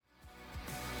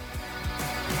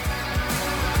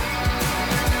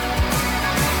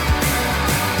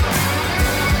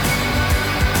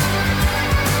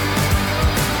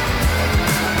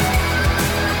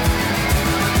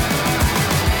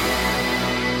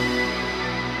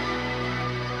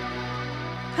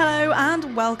Hello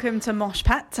and welcome to Mosh.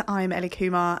 I'm Ellie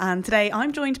Kumar and today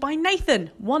I'm joined by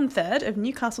Nathan, 1/3 of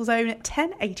Newcastle's own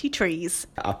 1080 Trees.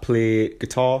 I play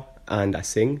guitar and I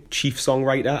sing. Chief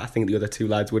songwriter, I think the other two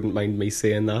lads wouldn't mind me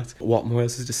saying that. What more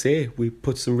else is to say? We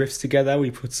put some riffs together, we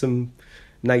put some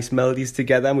nice melodies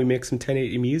together and we make some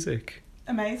 1080 music.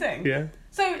 Amazing. Yeah.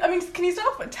 So, can you start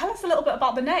off with, tell us a little bit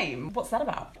about the name. What's that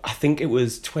about? I think it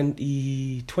was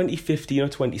 2015 or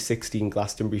 2016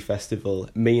 Glastonbury Festival.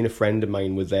 Me and a friend of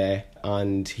mine were there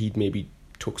and he'd maybe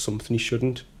took something he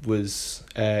shouldn't. Was,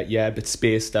 a bit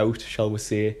spaced out, shall we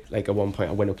say. Like at one point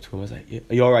I went up to him, I was like,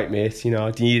 "Are you alright, mate? You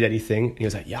know, do you need anything?" And he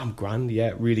was like, "Yeah, I'm grand,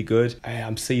 yeah, really good.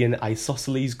 I'm seeing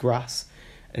isosceles grass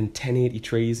and 1080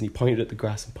 trees." And he pointed at the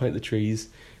grass and pointed at the trees.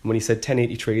 And when he said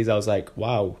 1080 trees, I was like,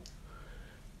 wow.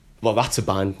 Well, that's a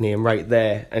band name right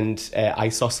there. And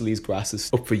isosceles grass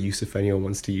is up for use if anyone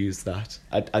wants to use that.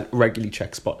 I regularly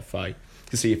check Spotify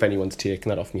to see if anyone's taken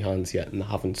that off my hands yet, and they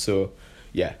haven't. So,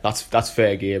 yeah, that's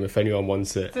fair game if anyone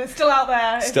wants it. So it's still out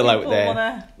there. Still out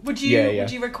there. Would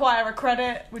you require a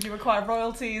credit? Would you require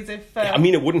royalties if?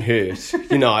 It wouldn't hurt.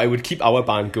 I would keep our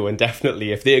band going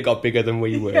definitely if they got bigger than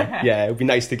we were. Yeah, it would be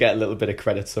nice to get a little bit of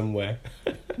credit somewhere.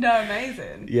 No,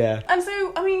 amazing. Yeah. And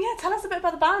so, tell us a bit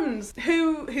about the band.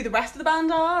 Who the rest of the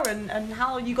band are and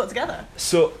how you got together.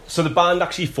 So the band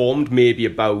actually formed maybe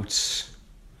about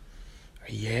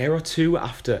a year or two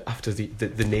after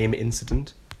the name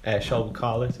incident, shall we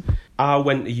call it. I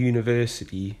went to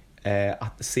university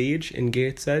at the Sage in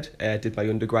Gateshead, did my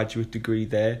undergraduate degree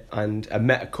there, and I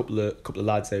met a couple of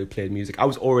lads there who played music. I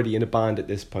was already in a band at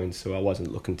this point, so I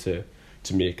wasn't looking to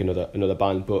make another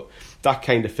band, but that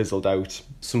kind of fizzled out.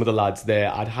 Some of the lads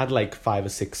there, I'd had like 5 or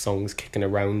 6 songs kicking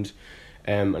around,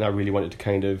 and I really wanted to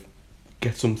kind of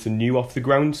get something new off the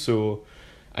ground, so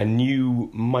I knew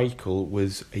Michael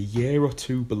was a year or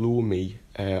two below me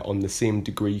on the same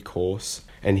degree course,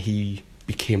 and he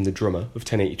became the drummer of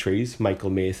 1080 Trees, Michael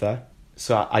Mather.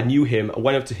 So I knew him, I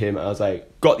went up to him and I was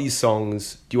like, "Got these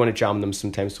songs, do you want to jam them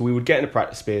sometime?" So we would get in a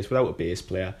practice space without a bass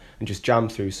player and just jam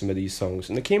through some of these songs.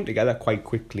 And they came together quite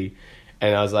quickly.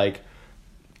 And I was like,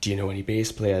 "Do you know any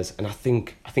bass players?" And I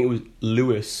think it was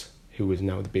Lewis, who was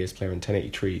now the bass player in 1080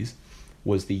 Trees,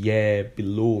 was the year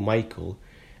below Michael.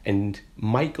 And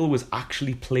Michael was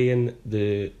actually playing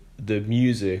the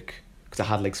music, because I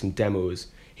had like some demos.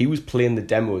 He was playing the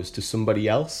demos to somebody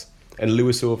else. And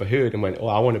Lewis overheard and went, "Oh,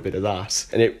 I want a bit of that."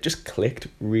 And it just clicked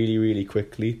really, really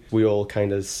quickly. We all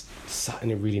kind of sat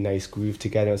in a really nice groove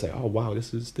together. I was like, "Oh wow,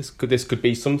 this could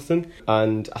be something."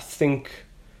 And I think,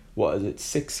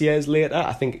 6 years later?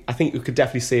 I think you could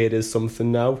definitely say it is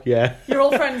something now. Yeah. You're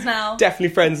all friends now.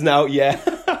 Definitely friends now. Yeah.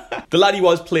 The lad who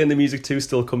was playing the music too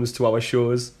still comes to our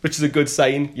shows, which is a good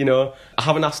sign, I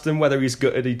haven't asked him whether he's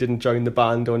gutted he didn't join the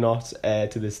band or not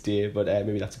to this day, but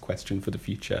maybe that's a question for the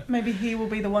future. Maybe he will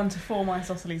be the one to form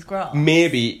Isosceles Grass.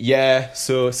 Maybe, yeah.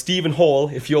 So Stephen Hall,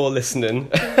 if you're listening,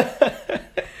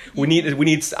 we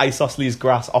need Isosceles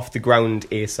Grass off the ground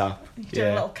ASAP. You could do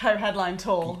a little co-headline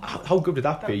tour. How good would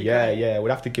that be? Yeah. We'd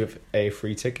have to give a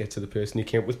free ticket to the person who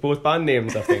came up with both band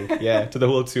names, I think. Yeah, to the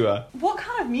whole tour. What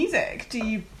kind of music do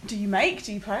you make?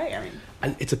 Do you play?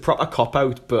 And it's a proper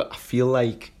cop-out, but I feel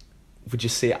like, would you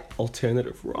say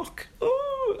alternative rock?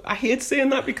 Oh, I hate saying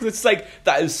that because it's like,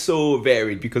 that is so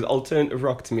varied, because alternative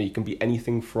rock to me can be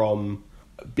anything from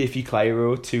Biffy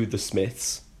Clyro to the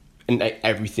Smiths. And like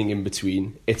everything in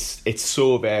between. It's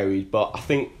so varied, but I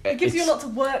think it gives you a lot to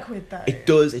work with, though. It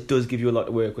does give you a lot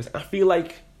to work with. I feel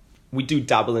like we do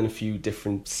dabble in a few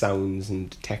different sounds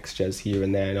and textures here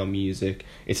and there in our music.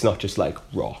 It's not just like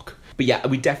rock, but yeah,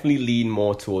 we definitely lean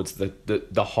more towards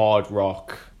the hard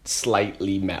rock,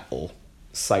 slightly metal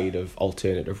side of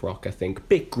alternative rock. I think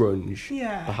bit grunge,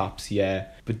 perhaps, yeah,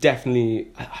 but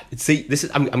definitely. See,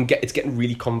 it's getting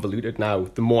really convoluted now.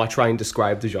 The more I try and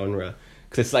describe the genre.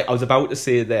 Because it's like, I was about to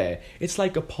say there, it's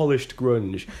like a polished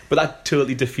grunge, but that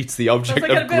totally defeats the object of grunge.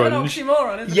 It's like a bit of an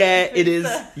oxymoron, isn't it? Yeah, it is,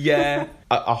 yeah.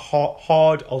 A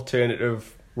hard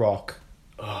alternative rock.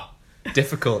 Oh,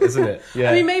 difficult, isn't it?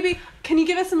 Yeah. Maybe, can you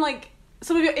give us some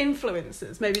of your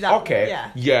influences? Maybe that. Okay,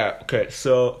 yeah, okay.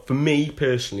 So, for me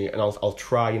personally, and I'll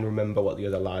try and remember what the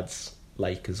other lads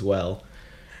like as well.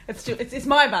 It's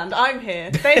my band. I'm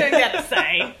here. They don't get to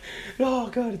say. Oh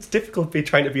God, it's difficult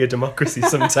trying to be a democracy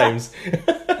sometimes.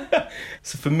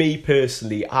 So for me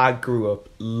personally, I grew up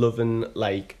loving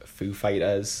like Foo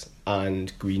Fighters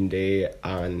and Green Day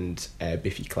and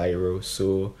Biffy Clyro.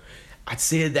 So I'd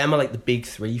say them are like the big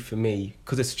three for me,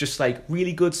 because it's just like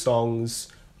really good songs,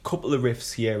 a couple of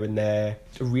riffs here and there,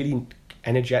 a really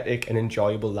energetic and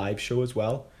enjoyable live show as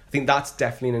well. I think that's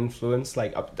definitely an influence.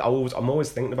 Like, I'm always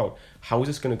thinking about, how is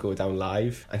this going to go down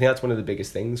live? I think that's one of the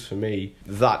biggest things for me.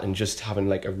 That, and just having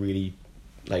like a really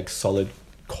like solid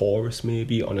chorus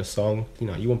maybe on a song. You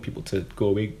know, you want people to go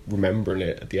away remembering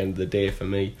it at the end of the day, for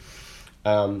me.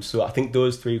 So I think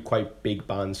those three are quite big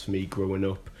bands for me growing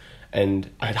up, and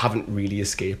I haven't really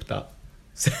escaped that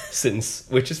since,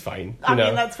 which is fine. I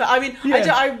mean, that's fair. I mean,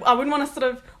 yeah. I wouldn't want to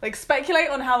sort of like speculate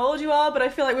on how old you are, but I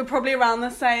feel like we're probably around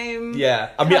the same. Yeah,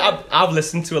 I mean, I've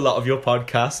listened to a lot of your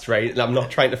podcast, right? And I'm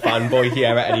not trying to fanboy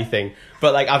here or anything,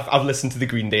 but like I've listened to the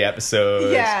Green Day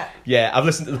episode. Yeah, I've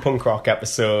listened to the punk rock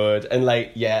episode, and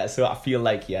like, yeah, so I feel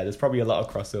like, yeah, there's probably a lot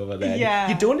of crossover there. Yeah,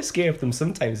 you don't escape them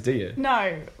sometimes, do you?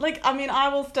 No, like, I mean, I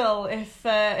will still, if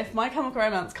My Chemical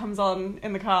Romance comes on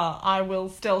in the car, I will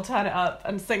still turn it up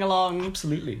and sing along.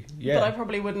 Absolutely, yeah. But I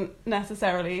probably wouldn't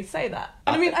necessarily say that.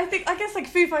 And I mean, I guess like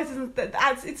Foo Fighters,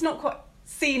 it's not quite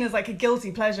seen as like a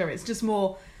guilty pleasure. It's just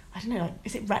more, I don't know, like,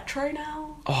 is it retro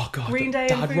now? Oh god, Green Day,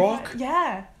 dad rock.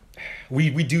 Yeah. We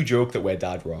do joke that we're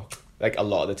dad rock, like, a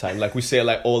lot of the time. Like, we say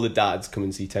like all the dads come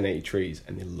and see 1080 Trees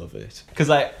and they love it, because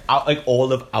like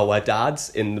all of our dads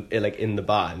in the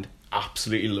band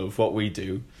absolutely love what we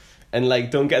do. And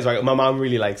like, don't get us right, my mum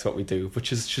really likes what we do, but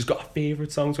she's got a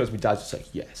favourite songs, whereas my dad's just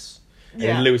like, yes.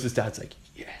 Yeah. And Lewis's dad's like,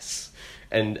 yes.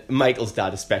 And Michael's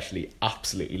dad especially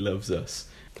absolutely loves us.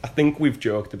 I think we've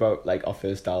joked about like our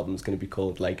first album's going to be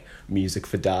called like Music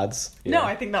for Dads. Yeah. No,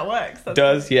 I think that works.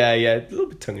 Yeah. A little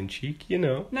bit tongue in cheek, you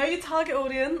know. Know your target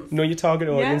audience. Know your target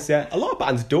audience, yeah. A lot of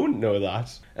bands don't know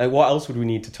that. What else would we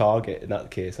need to target in that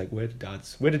case? Like, where do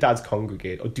dads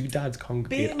congregate? Or do dads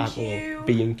congregate at all?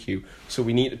 B&Q. So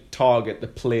we need to target the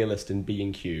playlist in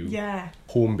B&Q. Yeah.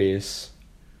 Home base.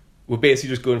 We're basically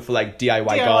just going for like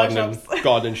DIY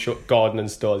gardening stores,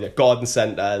 garden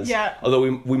centres. Yeah.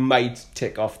 Although we might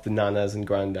tick off the nanas and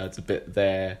granddads a bit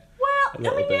there. Well,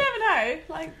 I mean, you never know.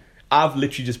 Like, I've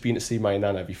literally just been to see my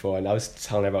nana before, and I was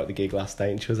telling her about the gig last night,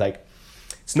 and she was like,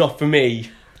 "It's not for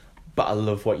me, but I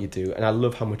love what you do, and I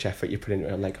love how much effort you put into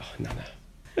it." I'm like, "Oh, nana."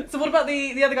 So what about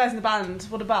the other guys in the band?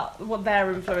 What their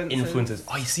influences?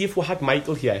 Oh, you see, if we had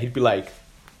Michael here, he'd be like,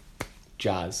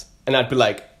 jazz, and I'd be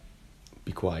like,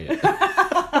 be quiet.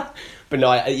 But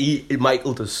no,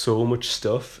 Michael does so much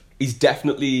stuff. He's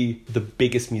definitely the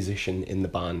biggest musician in the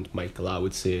band, Michael, I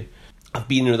would say. I've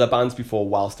been in other bands before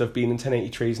whilst I've been in 1080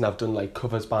 Trees, and I've done like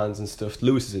covers bands and stuff.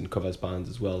 Lewis is in covers bands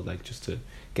as well, like just to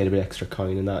get a bit extra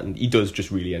coin in that, and he does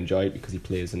just really enjoy it because he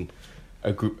plays in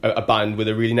a band with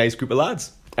a really nice group of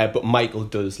lads. But Michael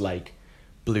does like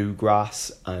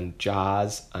bluegrass and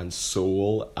jazz and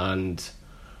soul and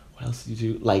what else do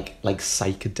you do? Like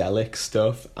psychedelic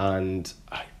stuff and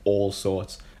all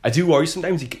sorts. I do worry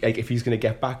sometimes if he's going to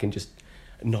get back and just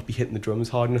not be hitting the drums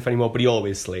hard enough anymore, but he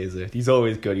always slays it. He's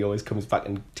always good. He always comes back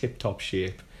in tip-top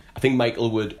shape. I think Michael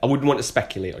I wouldn't want to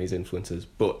speculate on his influences,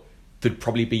 but they'd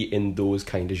probably be in those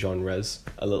kind of genres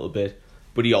a little bit.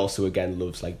 But he also, again,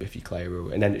 loves like Biffy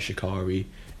Clyro and Enter Shikari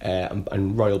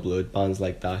and Royal Blood, bands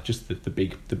like that. Just the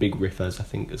big riffers, I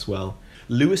think, as well.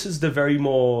 Lewis is the very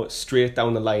more straight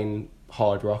down the line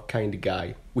hard rock kind of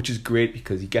guy, which is great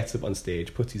because he gets up on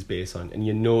stage, puts his bass on, and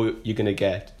you know you're going to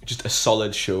get just a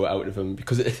solid show out of him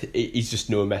because he's just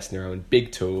no messing around.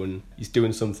 Big tone, he's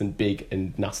doing something big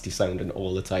and nasty sounding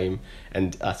all the time,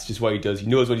 and that's just what he does. He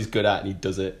knows what he's good at and he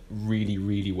does it really,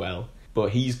 really well.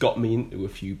 But he's got me into a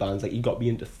few bands, like he got me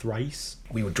into Thrice.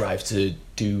 We would drive to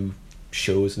do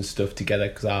shows and stuff together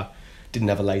because I didn't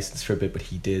have a license for a bit, but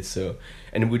he did, so.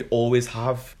 And we'd always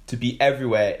have to be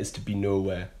everywhere is to be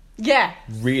nowhere. Yeah.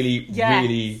 Really,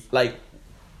 really, like,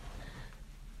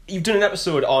 you've done an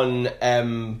episode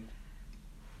on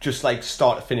just like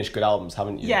start to finish good albums,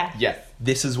 haven't you? Yeah. Yeah.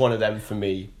 This is one of them for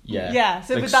me. Yeah. Yeah.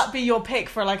 So like, would that be your pick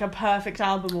for like a perfect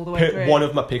album all the way through? One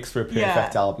of my picks for a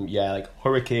perfect album. Yeah, like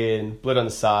Hurricane, Blood on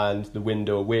the Sand, The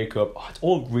Window, Wake Up. Oh, it's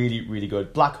all really, really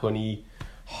good. Black Honey.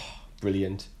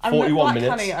 Brilliant. 41 minutes.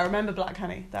 Honey, I remember Black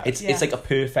Honey. It's like a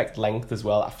perfect length as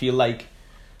well. I feel like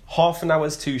half an hour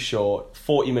is too short.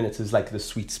 40 minutes is like the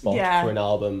sweet spot for an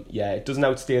album. Yeah, it doesn't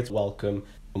outstay its welcome.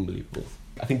 Unbelievable.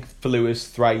 I think for Lewis,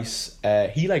 Thrice,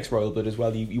 he likes Royal Blood as well.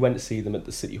 He went to see them at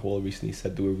the City Hall recently.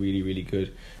 Said they were really, really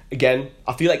good. Again,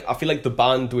 I feel like the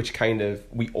band which kind of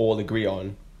we all agree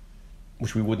on,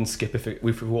 which we wouldn't skip if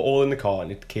we were all in the car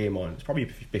and it came on. It's probably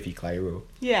Biffy Clyro.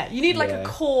 Yeah, you need like a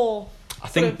core. I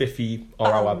think Biffy or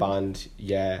our band,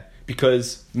 yeah.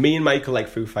 Because me and Michael like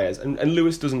Foo Fighters, and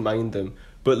Lewis doesn't mind them.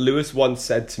 But Lewis once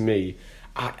said to me,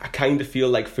 I kind of feel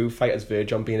like Foo Fighters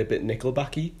verge on being a bit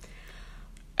Nickelbacky.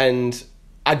 And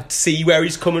I'd see where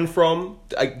he's coming from.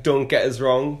 I don't get us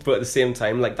wrong, but at the same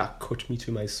time, like, that cut me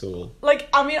to my soul. Like,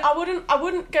 I I mean, I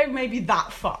wouldn't go maybe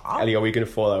that far. Ellie, are we going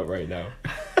to fall out right now?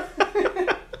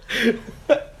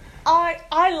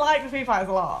 I like the Foo Fighters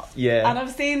a lot. Yeah. And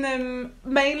I've seen them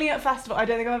mainly at festival. I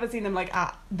don't think I've ever seen them like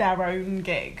at their own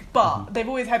gig, but they've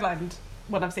always headlined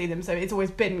when I've seen them, so it's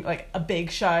always been like a big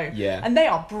show. Yeah. And they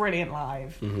are brilliant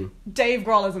live. Dave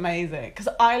Grohl is amazing because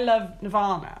I love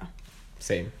Nirvana.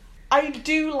 Same. I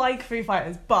do like Foo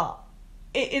Fighters, but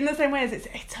in the same way as it's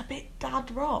a bit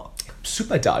dad rock.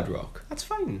 Super dad rock. That's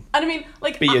fine. And I mean,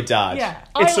 like... Be your dad. Yeah.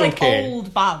 It's I like okay.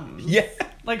 old bands. Yeah.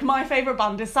 Like, my favourite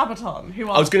band is Sabaton, who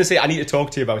are... I was going to say, I need to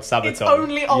talk to you about Sabaton. It's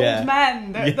only old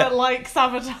men that like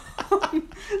Sabaton.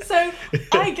 So,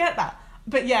 I get that.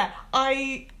 But yeah,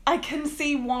 I can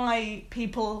see why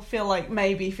people feel like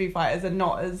maybe Foo Fighters are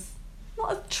not as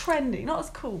trendy, not as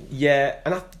cool. Yeah,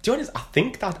 and to be honest, I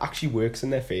think that actually works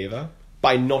in their favour.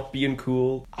 By not being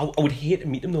cool. I would hate to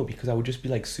meet them though, because I would just be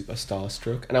like super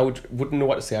starstruck and I wouldn't know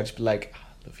what to say. I'd just be like,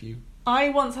 I love you. I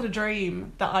once had a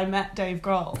dream that I met Dave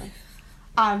Grohl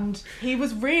and he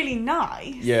was really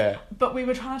nice. Yeah. But we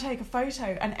were trying to take a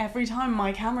photo and every time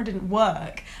my camera didn't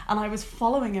work and I was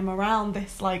following him around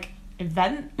this like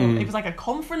event. It was like a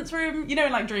conference room. You know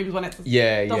in like dreams when it's...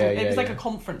 It was like a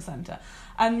conference centre.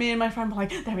 And me and my friend were like,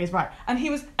 there he is, right. And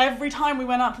he was, every time we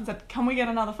went up and said, can we get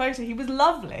another photo? He was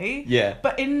lovely. Yeah.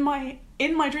 But in my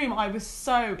dream, I was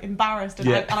so embarrassed. And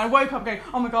I woke up going,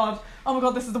 oh my God,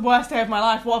 this is the worst day of my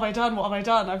life. What have I done?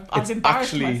 I've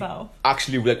embarrassed myself.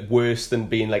 Actually like worse than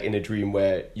being like in a dream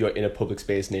where you're in a public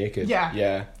space naked. Yeah.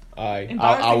 Yeah.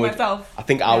 Embarrassing myself. I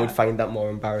think I would find that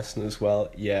more embarrassing as well.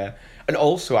 Yeah. And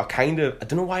also, I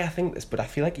don't know why I think this, but I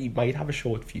feel like he might have a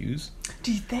short fuse.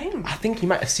 Do you think? I think he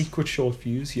might have a secret short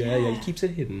fuse. Yeah, he keeps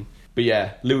it hidden. But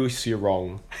yeah, Lewis, you're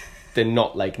wrong. They're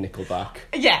not like Nickelback.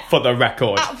 Yeah. For the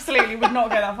record. Absolutely would not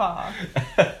go that far.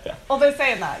 Although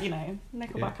saying that,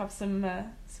 Nickelback have some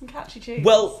catchy tunes.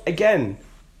 Well, again,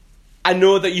 I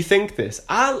know that you think this.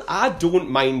 I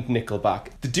don't mind Nickelback.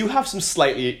 They do have some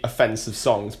slightly offensive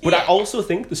songs, but I also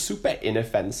think they're super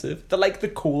inoffensive. They're like the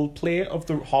Coldplay of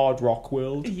the hard rock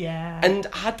world. Yeah. And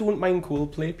I don't mind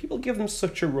Coldplay. People give them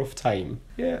such a rough time.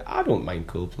 Yeah, I don't mind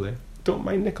Coldplay. Don't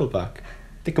mind Nickelback.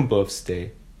 They can both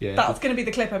stay. Yeah. That's going to be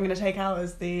the clip I'm going to take out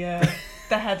as the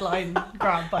headline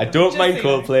grab. I don't mind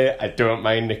Coldplay. I don't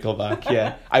mind Nickelback.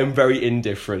 Yeah. I'm very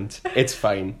indifferent. It's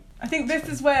fine. I think this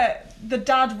is where the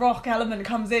dad rock element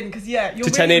comes in because you're to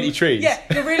 1080 trees. Yeah,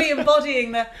 you're really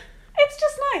embodying the. It's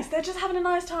just nice. They're just having a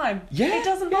nice time. Yeah, it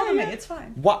doesn't bother me. It's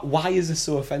fine. Why is this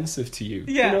so offensive to you?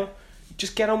 Yeah,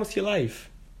 just get on with your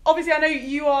life. Obviously, I know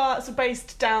you are sort of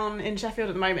based down in Sheffield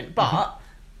at the moment, but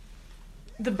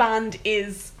the band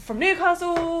is from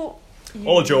Newcastle.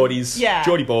 All Geordies. Yeah,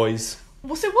 Geordie boys.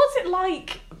 Well, so what's it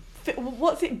like?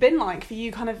 What's it been like for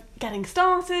you, kind of getting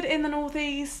started in the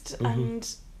Northeast and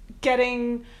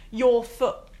getting your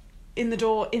foot in the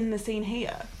door in the scene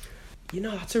here?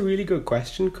 That's a really good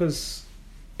question because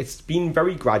it's been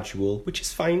very gradual, which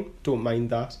is fine. Don't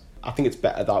mind that. I think it's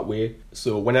better that way.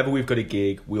 So whenever we've got a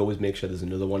gig, we always make sure there's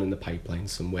another one in the pipeline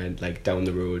somewhere like down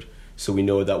the road, so we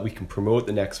know that we can promote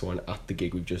the next one at the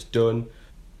gig we've just done.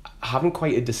 Having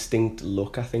quite a distinct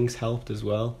look, I think's helped as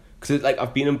well. Because like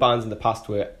I've been in bands in the past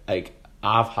where like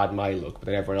I've had my look, but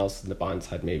then everyone else in the band's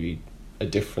had maybe a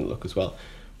different look as well.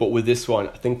 But with this one,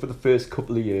 I think for the first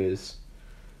couple of years,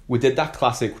 we did that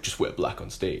classic just wear black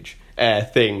on stage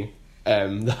thing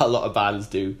that a lot of bands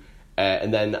do.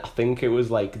 And then I think it was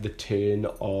like the turn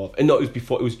of... And no, it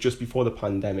was just before the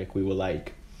pandemic. We were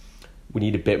like, we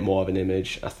need a bit more of an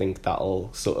image. I think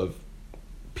that'll sort of...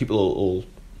 People will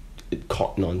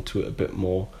cotton on to it a bit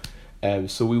more.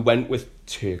 So we went with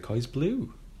turquoise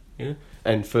blue. Yeah.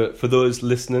 And for those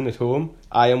listening at home,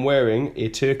 I am wearing a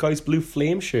turquoise blue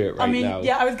flame shirt right now.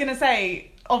 Yeah, I was going to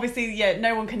say, obviously,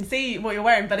 no one can see what you're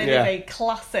wearing, but it is a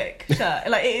classic shirt.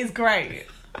 Like, it is great.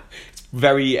 It's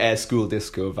very school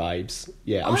disco vibes.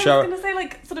 Yeah, I'm sure. I was going to say,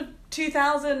 like, sort of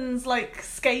 2000s, like,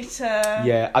 skater.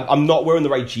 Yeah, I'm not wearing the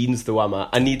right jeans, though, am I?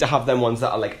 I need to have them ones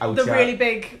that are, like, outside. The really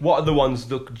big... What are the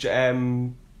ones? Look,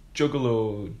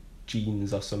 Juggalo...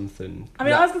 jeans or something. I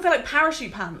mean, I was gonna say like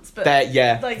parachute pants, but I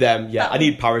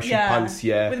need parachute pants.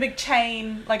 Yeah, with a big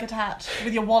chain like attached,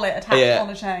 with your wallet attached on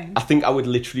a chain. I think I would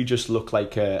literally just look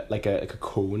like a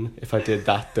cone if I did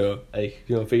that though. Like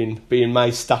being my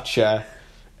stature,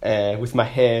 with my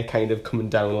hair kind of coming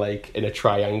down like in a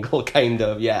triangle kind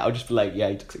of. Yeah, I'll just be like, he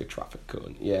looks like a traffic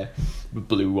cone. Yeah,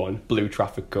 blue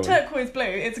traffic cone. Turquoise blue.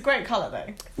 It's a great colour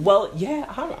though. Well, yeah,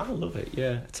 I love it.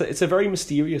 Yeah, it's a very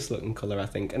mysterious looking colour, I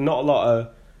think, and not a lot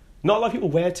of people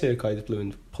wear turquoise blue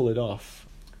and pull it off.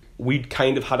 We'd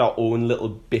kind of had our own little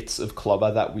bits of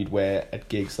clobber that we'd wear at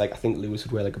gigs. Like I think Lewis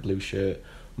would wear like a blue shirt.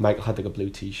 Michael had like a blue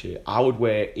t-shirt. I would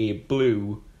wear a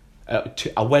blue.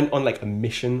 I went on like a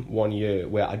mission one year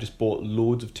where I just bought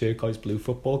loads of turquoise blue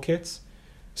football kits.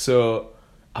 So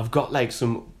I've got like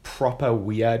some proper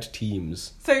weird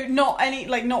teams. So not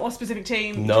a specific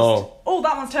team. No. Just,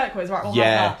 that one's turquoise, right? We'll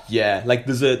have that. Yeah. Like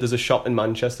there's a shop in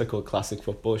Manchester called Classic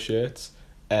Football Shirts.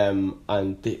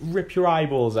 And they rip your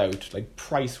eyeballs out, like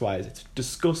price-wise. It's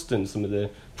disgusting, some of the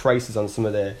prices on some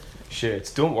of their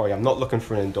shirts. Don't worry, I'm not looking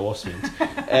for an endorsement.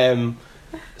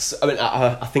 So, I mean,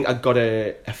 I think I got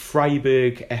a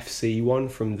Freiburg FC one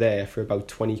from there for about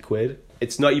 20 quid.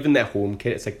 It's not even their home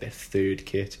kit, it's like their third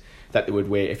kit that they would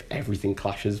wear if everything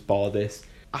clashes bar this.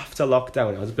 After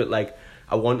lockdown, I was a bit like,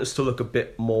 I want us to look a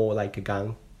bit more like a gang.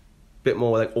 A bit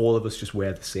more like all of us just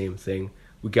wear the same thing.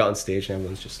 We get on stage and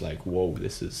everyone's just like, whoa,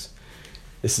 this is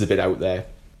a bit out there.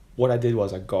 What I did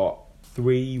was I got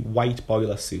 3 white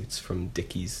boiler suits from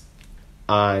Dickies,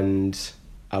 and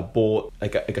I bought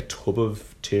like a tub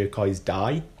of turquoise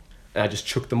dye, and I just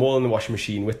chucked them all in the washing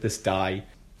machine with this dye.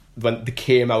 When they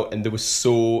came out and they were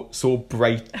so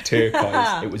bright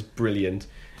turquoise, it was brilliant.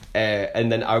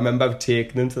 And then I remember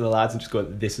taking them to the lads and just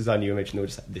going, this is our new image, and they were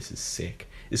just like, this is sick.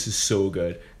 This is so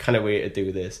good. Can't wait to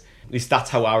do this. At least that's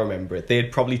how I remember it.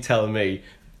 They'd probably tell me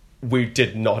we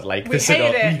did not like this at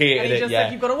all. We hated it. Just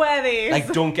like, you've got to wear these. Like,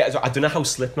 I don't know how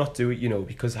Slipknot do it,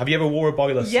 because have you ever wore a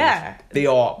boiler suit? Yeah.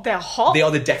 They're hot. They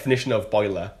are the definition of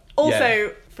boiler.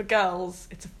 Also, for girls,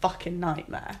 it's a fucking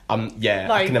nightmare.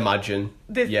 I can imagine.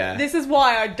 This is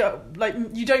why I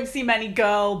don't you don't see many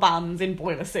girl bands in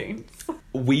boiler suits.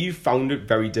 We've found it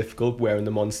very difficult wearing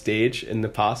them on stage in the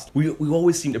past. We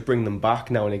always seem to bring them back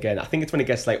now and again. I think it's when it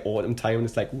gets like autumn time and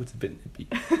it's like, it's a bit nippy.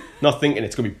 Not thinking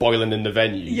it's going to be boiling in the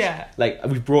venues. Yeah. Like,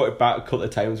 we've brought it back a couple of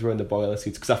times wearing the boiler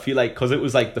suits, because I feel like, because it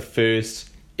was like the first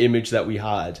image that we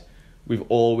had, we've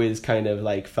always kind of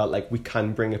like felt like we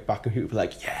can bring it back, and people are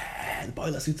like, yeah, the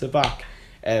boiler suits are back.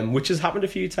 Which has happened a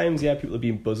few times. Yeah, people have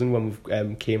been buzzing when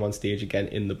we've came on stage again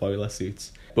in the boiler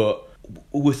suits. But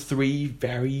we're 3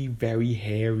 very, very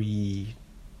hairy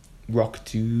rock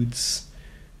dudes.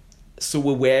 So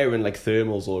we're wearing like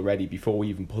thermals already before we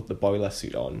even put the boiler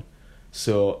suit on.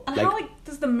 So and how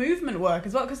does the movement work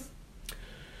as well? Because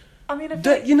I mean, if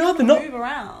they're not move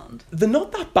around, they're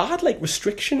not that bad, like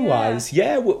restriction wise.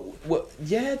 Yeah,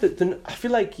 I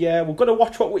feel like we've got to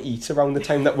watch what we eat around the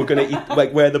time that we're gonna eat,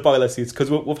 like wear the boiler suits, because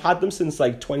we've had them since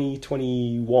like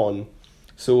 2021,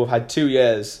 so we've had 2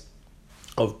 years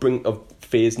of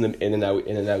phasing them in and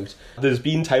out. There's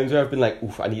been times where I've been like,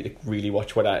 oof, I need to really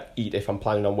watch what I eat if I'm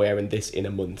planning on wearing this in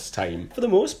a month's time. For the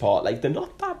most part, like, they're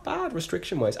not that bad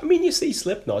restriction wise. I mean, you see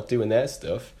Slipknot doing their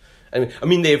stuff. I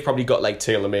mean, they've probably got like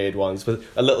tailor-made ones with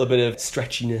a little bit of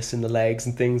stretchiness in the legs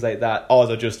and things like that. Ours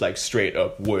are just like straight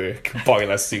up work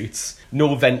boiler suits,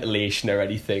 no ventilation or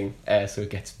anything, so it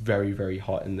gets very, very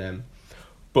hot in them.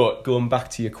 But going back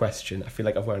to your question, I feel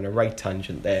like I've went on a right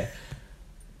tangent there.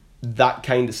 That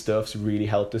kind of stuff's really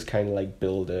helped us kind of like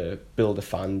build a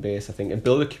fan base, I think, and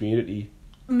build a community.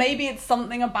 Maybe it's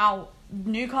something about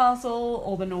Newcastle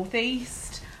or the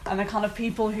Northeast and the kind of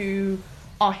people who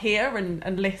are here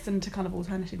and listen to kind of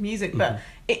alternative music, but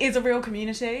it is a real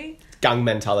community. Gang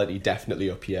mentality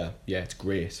definitely up here. Yeah, it's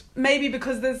great. Maybe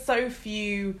because there's so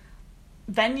few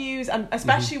venues, and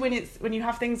especially when you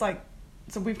have things like,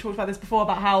 so we've talked about this before,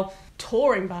 about how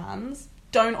touring bands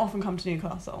don't often come to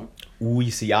Newcastle.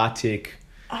 You see, I take...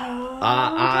 Okay.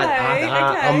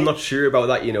 I'm not sure about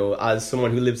that, as someone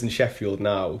who lives in Sheffield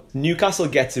now. Newcastle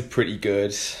gets it pretty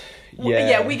good.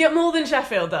 Yeah, we get more than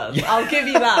Sheffield does. Yeah. I'll give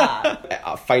you that.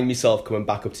 I find myself coming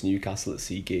back up to Newcastle to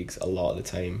see gigs a lot of the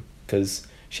time, because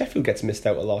Sheffield gets missed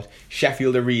out a lot.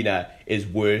 Sheffield Arena is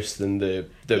worse than the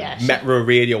Metro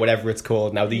Radio, whatever it's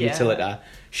called now, the Utilita.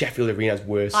 Sheffield Arena is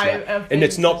worse. And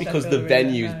it's not because the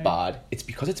venue's bad, it's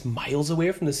because it's miles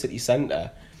away from the city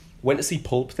centre. Went to see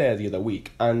Pulp there the other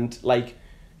week, and like,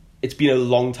 it's been a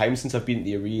long time since I've been at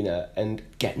the arena, and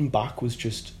getting back was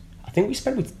just, I think we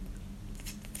spent with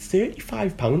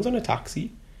 £35 on a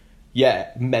taxi.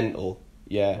 Yeah, mental.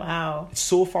 Yeah. Wow. It's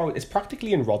so far, it's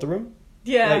practically in Rotherham.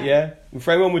 Yeah. Like, yeah.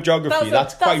 For anyone with geography,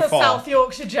 that's quite far. That's a South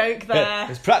Yorkshire joke there. Yeah,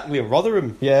 it's practically in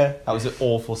Rotherham. Yeah. That was an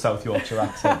awful South Yorkshire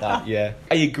accent, that, yeah.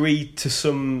 I agree to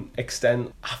some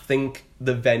extent. I think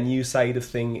the venue side of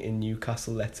thing in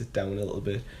Newcastle lets it down a little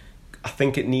bit. I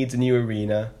think it needs a new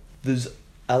arena. There's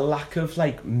a lack of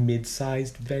like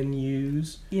mid-sized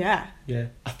venues. Yeah. Yeah.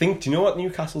 I think, do you know what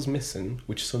Newcastle's missing,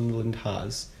 which Sunderland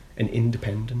has? An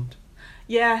independent.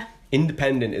 Yeah.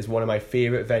 Independent is one of my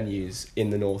favourite venues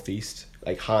in the Northeast.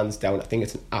 Like, hands down. I think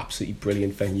it's an absolutely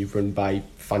brilliant venue run by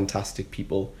fantastic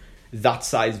people. That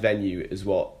size venue is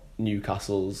what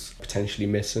Newcastle's potentially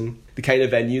missing. The kind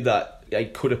of venue that I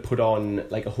could have put on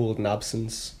like a Holden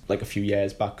Absence like a few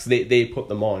years back. 'Cause they put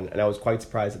them on, and I was quite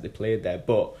surprised that they played there,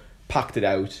 but packed it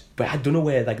out. But I don't know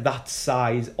where like that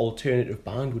size alternative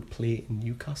band would play in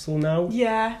Newcastle now.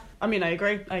 Yeah, I mean, I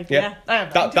agree. Yeah.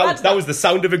 That was the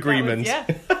sound of agreement.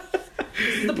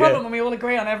 This is the problem when we all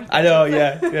agree on everything. I know,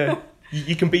 yeah.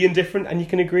 You can be indifferent and you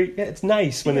can agree. Yeah, it's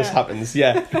nice when this happens,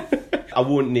 yeah. I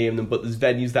won't name them, but there's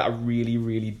venues that I really,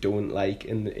 really don't like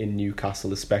in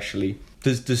Newcastle especially.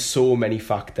 There's so many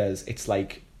factors. It's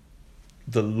like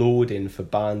the load-in for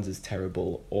bands is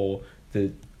terrible, or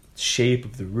the shape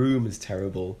of the room is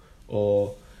terrible,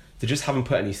 or they just haven't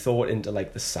put any thought into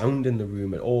like the sound in the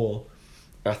room at all.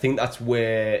 And I think that's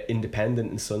where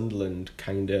Independent in Sunderland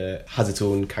kind of has its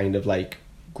own kind of like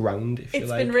ground, if you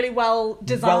like. It's been really well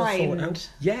designed.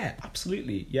 Yeah,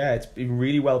 absolutely. Yeah, it's been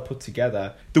really well put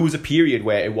together. There was a period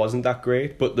where it wasn't that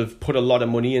great, but they've put a lot of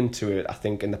money into it, I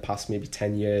think, in the past maybe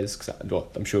 10 years, because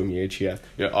I'm showing my age here.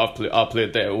 Yeah, I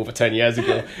played there over 10 years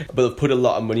ago. But they've put a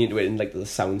lot of money into it, in like the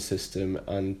sound system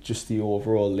and just the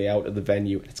overall layout of the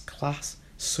venue. And it's class.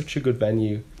 Such a good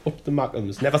venue. Up the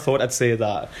Mackhams. Never thought I'd say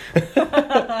that.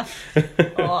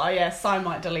 Oh, yes, I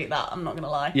might delete that. I'm not going to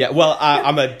lie. Yeah, well,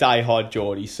 I'm a diehard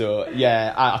Geordie, so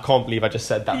yeah, I can't believe I just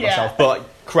said that myself. But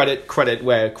credit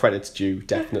where credit's due,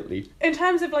 definitely. In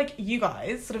terms of like you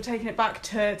guys, sort of taking it back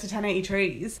to 1080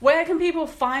 Trees, where can people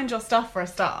find your stuff for a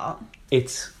start?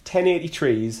 It's 1080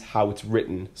 Trees, how it's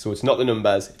written. So it's not the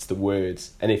numbers, it's the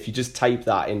words. And if you just type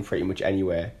that in pretty much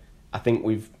anywhere, I think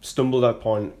we've stumbled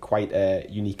upon quite a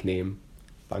unique name.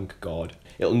 Thank God.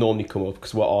 It'll normally come up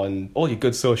because we're on all your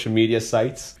good social media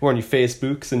sites. We're on your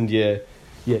Facebooks and your...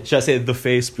 Yeah, should I say the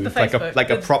Facebook? Like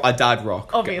a proper dad rock.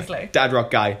 Obviously. Dad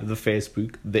rock guy. The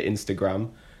Facebook, the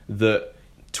Instagram, the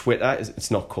Twitter.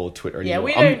 It's not called Twitter anymore.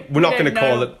 Yeah, we're not going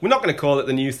to call it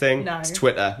the new thing. No. It's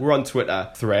Twitter. We're on Twitter.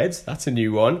 Threads. That's a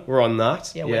new one. We're on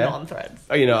that. Yeah, we're not on Threads.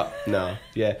 Oh, you're not? No.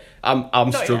 Yeah.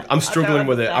 I'm struggling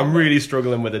with it. I'm really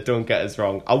struggling with it. Don't get us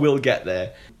wrong. I will get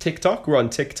there. TikTok. We're on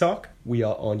TikTok. We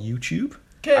are on YouTube.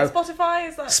 Spotify,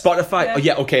 is that? Spotify. Yeah. Oh,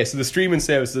 yeah, okay. So the streaming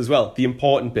services as well. The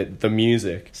important bit, the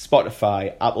music.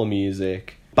 Spotify, Apple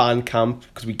Music, Bandcamp,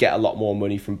 because we get a lot more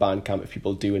money from Bandcamp if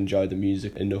people do enjoy the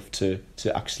music enough to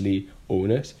actually own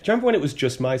it. Do you remember when it was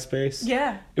just MySpace?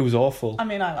 Yeah. It was awful. I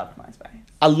mean, I loved MySpace.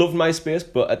 I loved MySpace,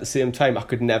 but at the same time, I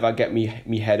could never get me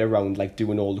head around like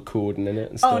doing all the coding in it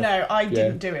and stuff. Oh no, I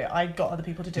didn't do it. I got other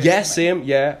people to do it. Yeah, same.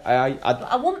 Yeah,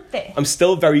 I want this. I'm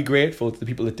still very grateful to the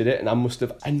people that did it, and I must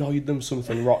have annoyed them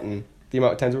something rotten. The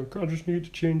amount of times I go, I just need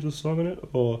to change the song in it,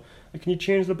 or can you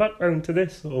change the background to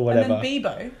this, or whatever. And then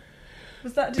Bebo.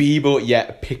 Was that just... Bebo,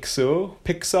 yeah, Pixar.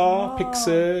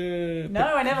 No,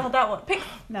 I never had that one.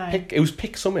 It was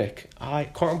Pixomic. I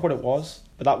can't remember what it was,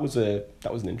 but that was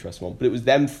an interesting one. But it was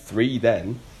them three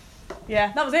then.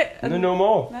 Yeah, that was it. And no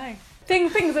more. No.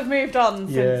 Things have moved on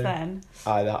since then.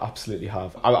 They absolutely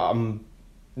have. I'm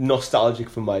nostalgic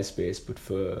for MySpace, but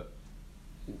for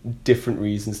different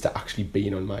reasons to actually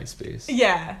being on MySpace.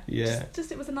 Yeah.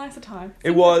 Just it was a nicer time.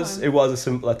 It was a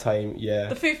simpler time, yeah.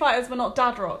 The Foo Fighters were not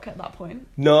dad rock at that point.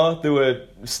 No, they were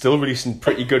still releasing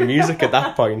pretty good music at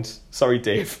that point. Sorry,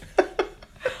 Dave.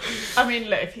 I mean,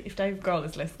 look, if Dave Grohl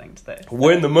is listening to this...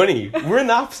 We're in the money. We're in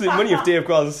the absolute money if Dave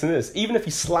Grohl is listening to this. Even if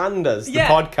he slanders the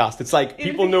podcast, it's like,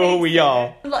 people know who we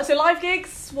are. So live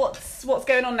gigs, what's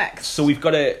going on next? So we've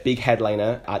got a big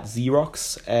headliner at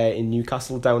Xerox in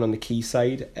Newcastle, down on the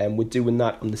quayside. We're doing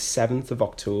that on the 7th of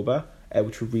October.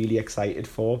 Which we're really excited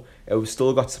for. We've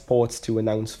still got supports to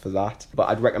announce for that, but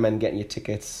I'd recommend getting your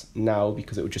tickets now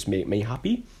because it would just make me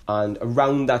happy. And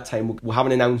around that time, we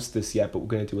haven't announced this yet, but we're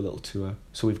going to do a little tour.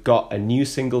 So we've got a new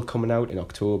single coming out in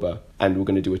October, and we're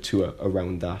going to do a tour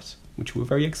around that, which we're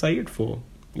very excited for.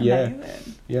 Amazing.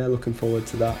 Yeah, looking forward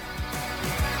to that.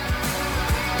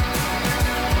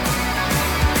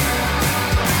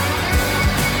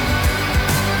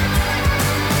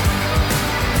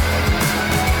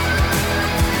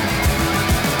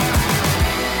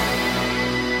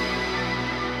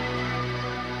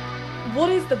 What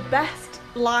is the best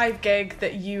live gig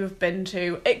that you have been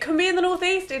to? It can be in the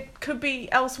Northeast, it could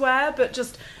be elsewhere, but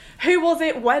just who was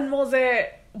it, when was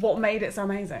it, what made it so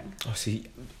amazing? Oh, see,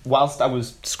 whilst I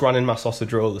was scranning my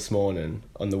sausage roll this morning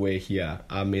on the way here,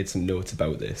 I made some notes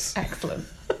about this. Excellent.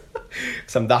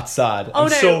 Because I'm that sad. I'm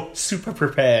so super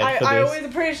prepared for this. I always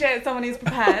appreciate someone who's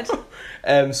prepared.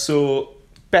 So,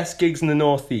 best gigs in the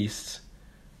Northeast.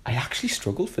 I actually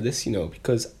struggled for this,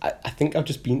 because I think I've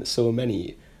just been to so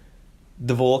many.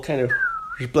 They've all kind of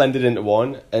blended into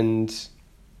one, and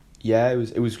yeah,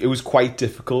 it was quite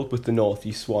difficult with the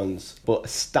Northeast ones. But a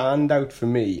standout for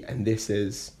me, and this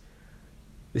is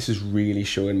This is really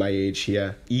showing my age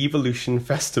here. Evolution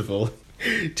Festival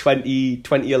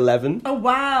 2011. Oh,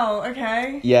 wow.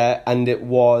 Okay. Yeah, and it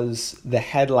was the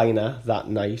headliner that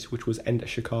night, which was Enter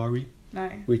Shikari. No.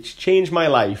 Which changed my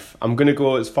life. I'm going to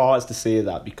go as far as to say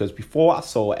that, because before I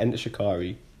saw Enter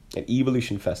Shikari at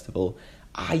Evolution Festival,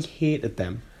 I hated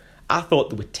them. I thought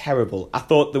they were terrible. I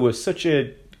thought they were such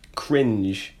a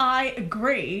cringe. I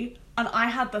agree, and I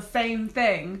had the same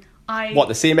thing.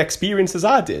 The same experience as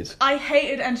I did? I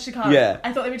hated Enter Shikari. Yeah.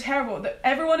 I thought they were terrible.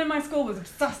 Everyone in my school was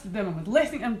obsessed with them and was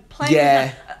listening and playing with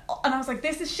them. And I was like,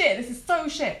 this is shit. This is so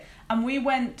shit. And me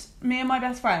and my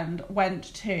best friend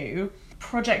went to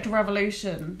Project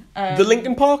Revolution. The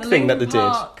Linkin Park thing that they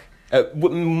did.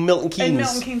 Milton Keynes. In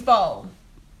Milton Keynes Bowl.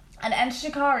 And Enter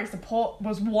Shikari support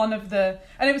was one of the...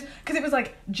 And it was... Because it was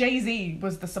like Jay-Z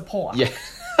was the support. Yeah.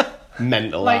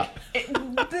 Mental. Like,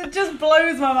 it just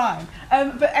blows my mind.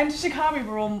 But Enter Shikari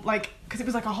were on, like... Because it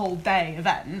was like a whole day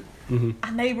event. Mm-hmm.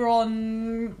 And they were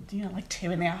on, like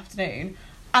 2 in the afternoon.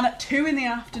 And at 2 in the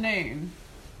afternoon,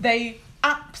 they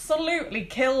absolutely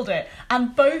killed it.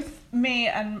 And both me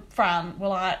and Fran were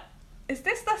like, is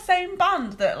this the same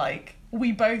band that, like,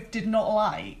 we both did not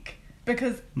like?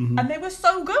 Because and they were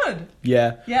so good.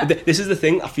 Yeah. But this is the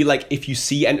thing. I feel like if you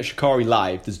see Enter Shikari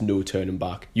live, there's no turning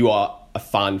back. You are a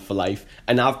fan for life.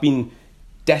 And I've been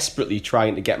desperately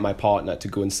trying to get my partner to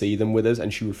go and see them with us,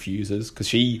 and she refuses because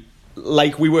she,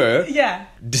 like we were,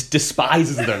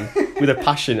 despises them with a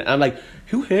passion. And I'm like,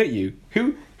 who hurt you?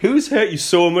 Who's hurt you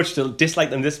so much to dislike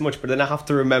them this much? But then I have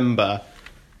to remember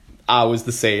I was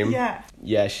the same.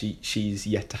 Yeah. She's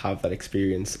yet to have that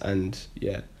experience, and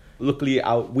yeah. Luckily,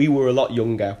 we were a lot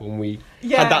younger when we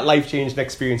had that life-changing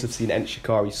experience of seeing Enter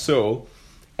Shikari. So,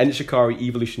 Enter Shikari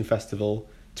Evolution Festival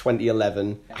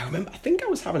 2011. I think I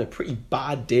was having a pretty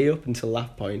bad day up until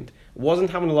that point. Wasn't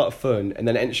having a lot of fun. And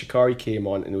then Enter Shikari came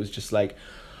on, and it was just like,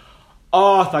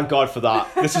 oh, thank God for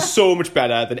that. This is so much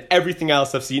better than everything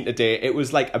else I've seen today. It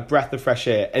was like a breath of fresh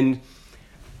air. And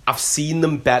I've seen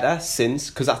them better since,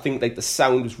 because I think like the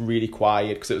sound was really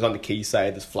quiet, because it was on the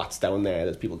quayside. There's flats down there.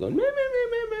 There's people going, meh, meh, meh,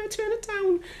 meh, meh, turn it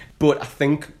down. But I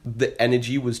think the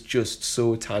energy was just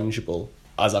so tangible,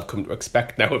 as I've come to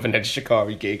expect now of an Enter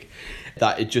Shikari gig,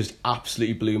 that it just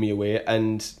absolutely blew me away.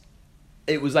 And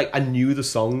it was like I knew the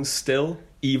songs still,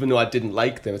 even though I didn't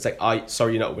like them. It's like,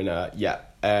 sorry, you're not a winner. Yeah.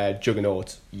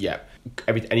 Juggernaut. Yeah.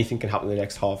 Anything can happen in the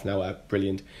next half an hour.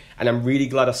 Brilliant. And I'm really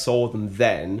glad I saw them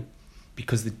then,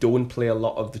 because they don't play a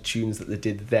lot of the tunes that they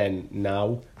did then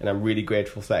now, and I'm really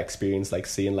grateful for that experience, like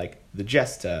seeing like The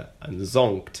Jester and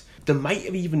Zonked. They might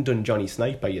have even done Johnny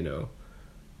Sniper,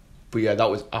 But yeah,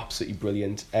 that was absolutely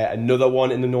brilliant. Another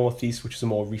one in the Northeast, which is a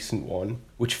more recent one,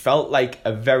 which felt like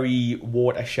a very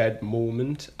watershed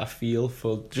moment, I feel,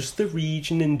 for just the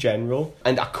region in general.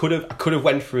 And I could have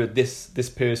went for this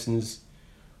person's,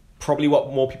 probably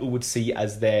what more people would see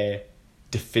as their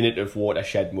definitive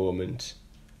watershed moment.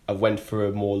 I went for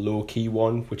a more low-key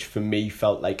one, which for me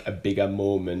felt like a bigger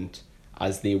moment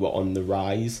as they were on the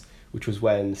rise, which was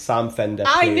when Sam Fender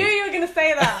played... I knew you were going to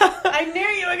say that. I knew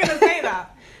you were going to say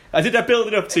that. I build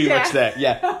it up too much there.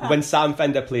 Yeah. When Sam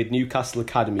Fender played Newcastle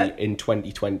Academy in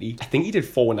 2020, I think he did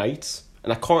 4 nights,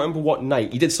 and I can't remember what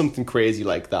night. He did something crazy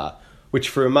like that, which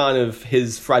for a man of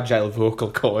his fragile vocal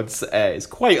cords is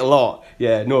quite a lot.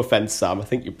 Yeah, no offence, Sam. I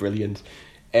think you're brilliant.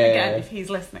 Again, if he's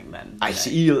listening, then...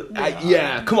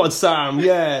 Come on, Sam,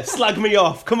 slag me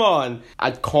off, come on.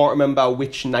 I can't remember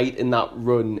which night in that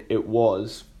run it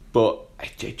was, but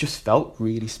it just felt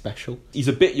really special. He's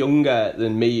a bit younger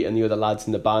than me and the other lads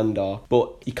in the band are,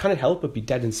 but you can't help but be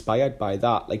dead inspired by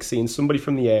that. Like seeing somebody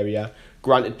from the area,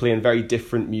 granted playing very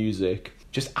different music,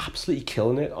 just absolutely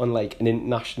killing it on like an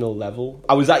international level.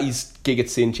 I was at his gig at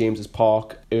St James's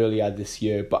Park earlier this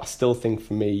year, but I still think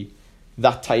for me,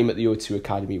 that time at the O2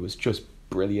 Academy was just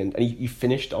brilliant. And he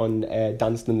finished on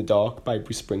Dancing in the Dark by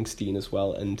Bruce Springsteen as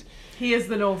well. And he is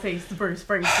the Northeast Bruce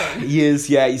Springsteen. He is,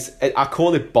 yeah. I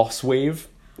call it boss wave,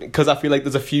 because I feel like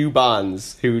there's a few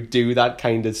bands who do that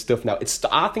kind of stuff now.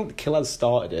 I think The Killers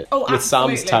started it with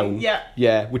absolutely. Sam's Town.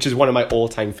 Yeah, which is one of my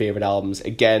all-time favourite albums.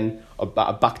 Again, a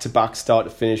back-to-back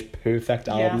start-to-finish perfect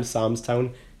album, Sam's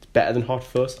Town. It's better than Hot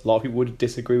Fuss. A lot of people would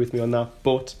disagree with me on that,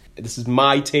 but... this is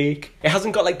my take. It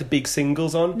hasn't got like the big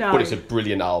singles on, but it's a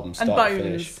brilliant album, start to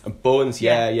finish. And Bones,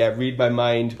 Read My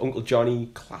Mind, Uncle Johnny,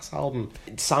 class album.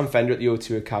 Sam Fender at the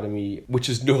O2 Academy, which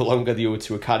is no longer the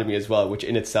O2 Academy as well, which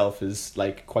in itself is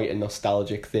like quite a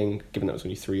nostalgic thing, given that was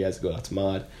only 3 years ago. That's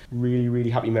mad. Really,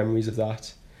 really happy memories of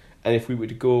that. And if we were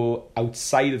to go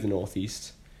outside of the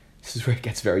Northeast, this is where it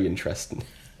gets very interesting.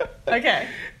 Okay.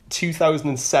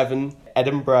 2007,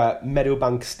 Edinburgh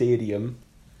Meadowbank Stadium.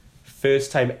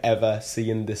 first time ever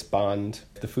seeing this band,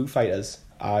 the Foo Fighters.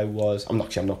 I'm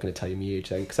not going to tell you my age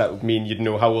then, because that would mean you'd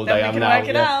know how old I am now. Work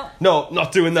it out. No,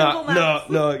 not doing that.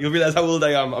 No, you'll realise how old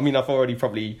I am. I mean, I've already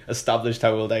probably established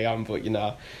how old I am, but you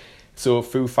know. So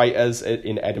Foo Fighters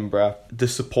in Edinburgh. The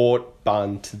support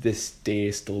band to this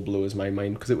day still blows my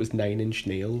mind, because it was 9 Inch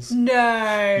Nails. No.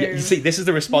 Yeah, you see, this is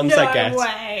the response I get.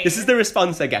 Way. This is the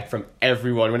response I get from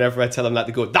everyone whenever I tell them that.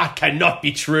 They go, that cannot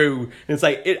be true. And it's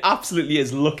like, it absolutely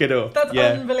is. Look it up. That's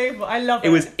unbelievable. I love it.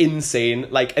 It was insane.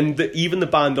 Like, and even the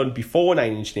band on before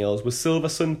 9 Inch Nails was Silver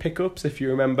Sun Pickups, if you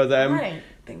remember them. Right.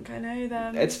 I think I know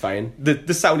them. It's fine.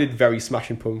 The sounded very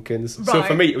Smashing Pumpkins. Right. So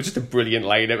for me, it was just a brilliant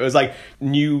lineup. It was like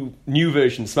new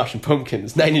version Smashing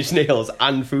Pumpkins, 9 Inch Nails,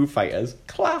 and Foo Fighters.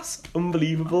 Class,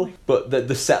 unbelievable. But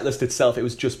the set list itself, it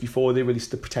was just before they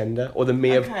released The Pretender, or they may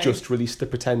have just released The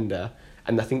Pretender,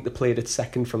 and I think they played it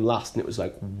second from last, and it was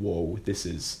like, whoa, this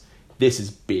is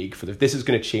big this is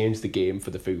going to change the game for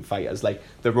the Foo Fighters. Like,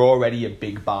 they're already a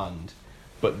big band,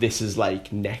 but this is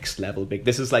like next level big.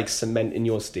 This is like cementing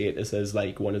your status as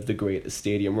like one of the greatest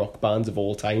stadium rock bands of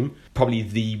all time. Probably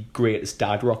the greatest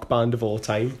dad rock band of all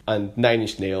time. And 9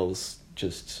 Inch Nails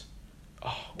just...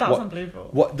 That's unbelievable.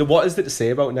 What is there to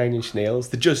say about 9 Inch Nails?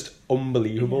 They're just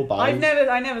unbelievable bands.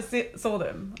 I never saw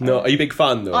them. No, are you a big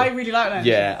fan though? I really like 9 Inch Nails.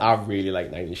 Yeah, I really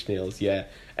like 9 Inch Nails, yeah.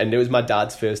 And it was my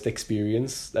dad's first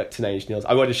experience to 9 Inch Nails.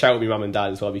 I want to shout out my mum and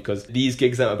dad as well, because these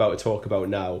gigs I'm about to talk about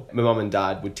now, my mum and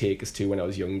dad would take us to when I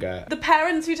was younger. The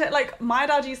parents who took, like, my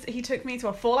dad he took me to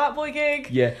a Fall Out Boy gig.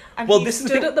 Yeah. And he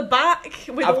stood at the back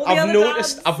with all the other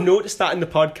dads. I've noticed that in the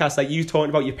podcast, like you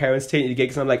talking about your parents taking you to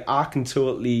gigs, and I'm like, I can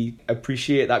totally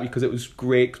appreciate that, because it was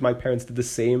great, because my parents did the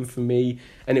same for me.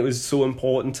 And it was so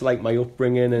important to like my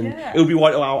upbringing, and it would be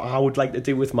what I would like to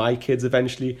do with my kids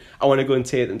eventually. I want to go and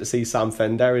take them to see Sam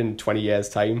Fender in 20 years'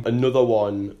 time. Another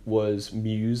one was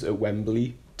Muse at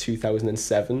Wembley,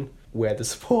 2007, where the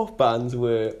support bands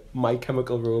were My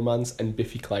Chemical Romance and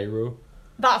Biffy Clyro.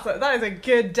 That is a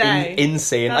good day.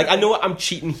 Insane. Like, I know I'm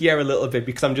cheating here a little bit,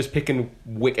 because I'm just picking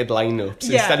wicked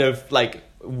lineups instead of like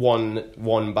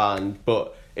one band,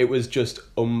 but it was just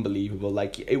unbelievable.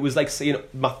 Like, it was like seeing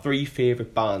my 3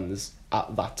 favourite bands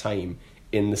at that time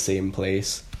in the same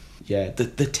place. Yeah,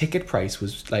 the ticket price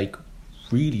was like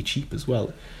really cheap as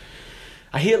well.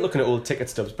 I hate looking at old ticket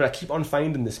stubs, but I keep on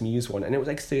finding this Muse one, and it was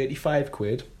like 35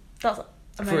 quid. That's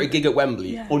amazing. For a gig at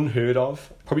Wembley. Unheard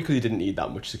of. Probably because you didn't need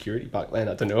that much security back then,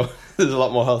 I don't know. There's a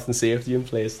lot more health and safety in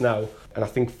place now. And I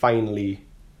think finally,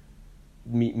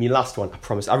 me last one, I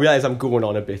promise. I realise I'm going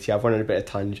on a bit here, I've run on a bit of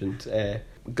tangent.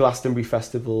 Glastonbury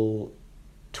Festival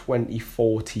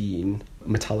 2014,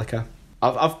 Metallica.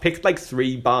 I've picked like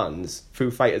 3 bands, Foo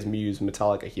Fighters, Muse,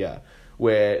 Metallica here,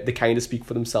 where they kind of speak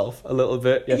for themselves a little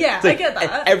bit. Yeah, so I get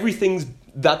that. Everything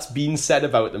that's been said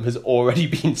about them has already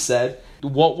been said.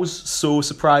 What was so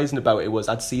surprising about it was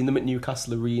I'd seen them at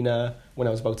Newcastle Arena when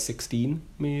I was about 16,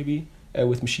 maybe.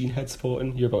 With Machine Head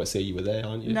supporting. You're about to say you were there,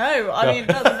 aren't you? No, I mean...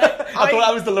 I thought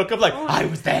that was the look of like, I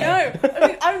was there. No, I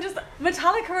mean, I'm just...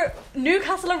 Metallica at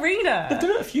Newcastle Arena. They've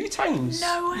done it a few times.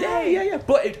 No way. Yeah.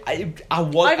 But I've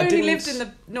only lived in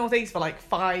the Northeast for like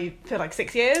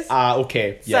 6 years.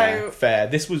 Okay. Yeah, so, fair.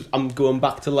 This was... I'm going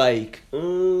back to like...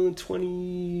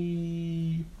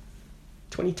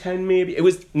 2010 maybe. It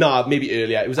was... maybe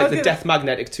earlier. It was like the Death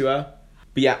Magnetic tour.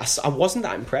 But yeah, I wasn't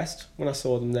that impressed when I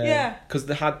saw them there. Yeah. Because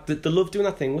they love doing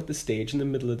that thing with the stage in the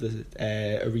middle of the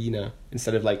arena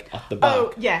instead of like at the back.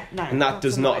 Oh, yeah, no. And that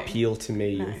does not appeal to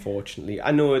me, unfortunately.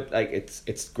 I know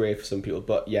it's great for some people,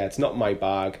 but yeah, it's not my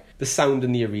bag. The sound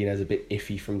in the arena is a bit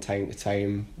iffy from time to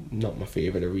time. Not my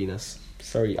favourite arenas.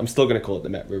 Sorry, I'm still going to call it the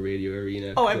Metro Radio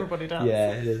Arena. Oh, everybody does.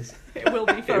 Yeah, it is. It will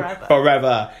be forever.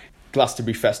 Forever.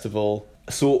 Glastonbury Festival.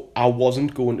 So I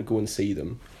wasn't going to go and see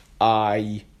them.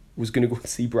 I was going to go and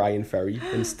see Brian Ferry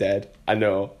instead. I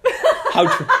know.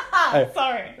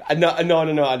 Sorry. No, I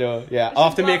know. Yeah, I'll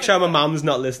have to make sure my mum's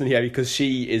not listening here, because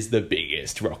she is the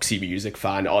biggest Roxy Music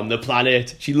fan on the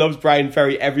planet. She loves Brian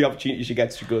Ferry. Every opportunity she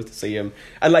gets, she goes to see him.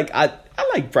 And like, I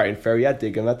like Brian Ferry. I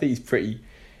dig him. I think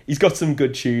he's got some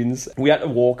good tunes. We had to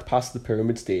walk past the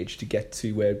Pyramid stage to get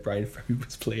to where Brian Ferry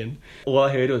was playing. All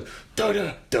I heard was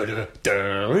and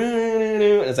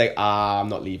it's like, I'm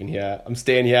not leaving here. I'm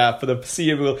staying here for the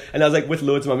foreseeable. And I was like with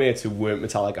loads of my mates who weren't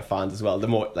Metallica fans as well. They're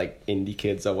more like indie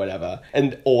kids or whatever.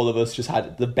 And all of us just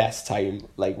had the best time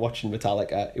like watching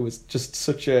Metallica. It was just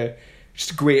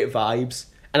just great vibes.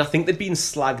 And I think they'd been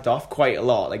slagged off quite a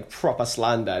lot, like proper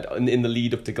slandered in the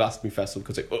lead up to Glastonbury Festival,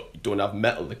 because like, you don't have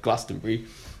metal at Glastonbury.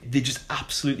 They just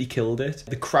absolutely killed it.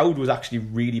 The crowd was actually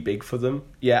really big for them.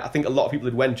 Yeah, I think a lot of people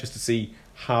had went just to see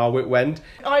how it went.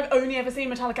 I've only ever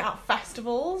seen Metallica at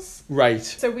festivals. Right.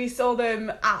 So we saw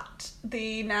them at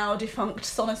the now defunct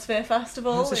Sonosphere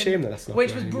Festival. That's a shame that's not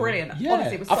which was brilliant. Yeah.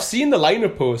 Honestly, it was I've seen the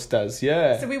lineup posters,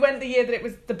 yeah. So we went the year that it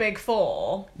was the Big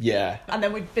Four. Yeah. And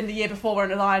then we'd been the year before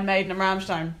when it was Iron Maiden and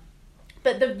Rammstein.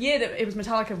 But the year that it was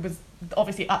Metallica was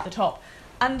obviously at the top.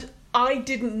 And I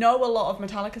didn't know a lot of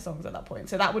Metallica songs at that point.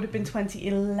 So that would have been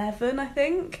 2011, I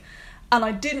think. And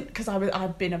I didn't, because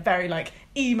I'd been a very, like,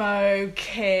 emo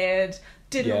kid,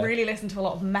 didn't really listen to a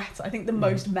lot of metal. I think the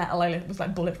most metal I listened was,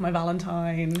 like, Bullet for My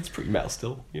Valentine. It's pretty metal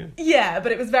still, yeah. Yeah,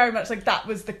 but it was very much, like, that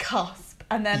was the cusp.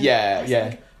 And then... Yeah.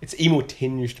 Like, it's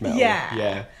emo-tinged metal.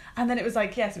 Yeah. And then it was,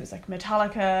 like, yes, it was, like,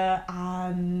 Metallica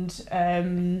and...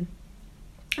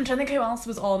 I'm trying to think who else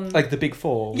was on... Like the Big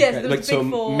Four? Yes, there was the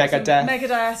Big Four.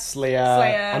 Megadeth, Slayer,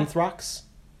 Anthrax?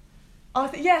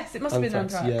 Yes, it must have been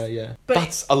Anthrax. Yeah. But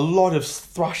that's a lot of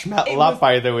thrash metal,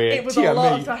 by the way. It was a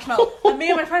lot of thrash metal. And me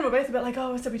and my friend were both a bit like,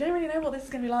 so we don't really know what this is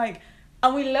going to be like.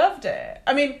 And we loved it.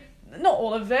 I mean, not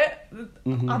all of it.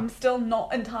 Mm-hmm. I'm still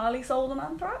not entirely sold on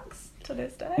Anthrax to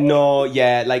this day. No,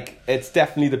 yeah, like, it's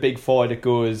definitely the Big Four that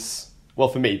goes... Well,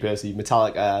 for me, personally,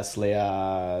 Metallica,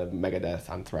 Slayer, Megadeth,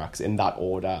 Anthrax, in that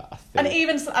order, I think. And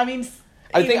even,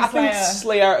 I think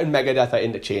Slayer and Megadeth are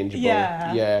interchangeable.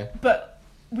 Yeah. But...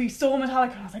 we saw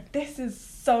Metallica and I was like, this is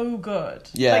so good.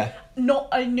 Yeah. Like,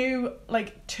 I knew,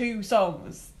 like, 2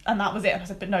 songs and that was it. And I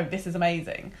said, but no, this is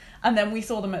amazing. And then we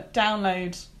saw them at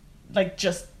Download, like,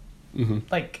 just,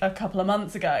 like, a couple of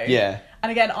months ago. Yeah. And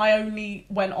again, I only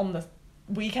went on the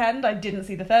weekend. I didn't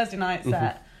see the Thursday night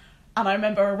set. And I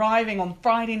remember arriving on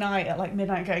Friday night at, like,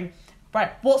 midnight going,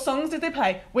 right, what songs did they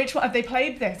play? Which one? Have they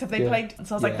played this? Have they played...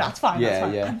 So I was like, that's fine.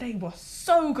 Yeah. And they were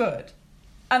so good.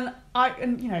 And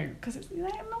you know, because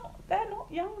they're not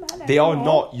young men anymore. They are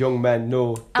not young men,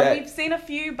 no. And we've seen a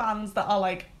few bands that are,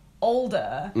 like,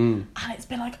 older, and it's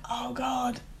been like, oh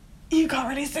God, you can't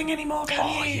really sing anymore, can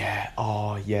you?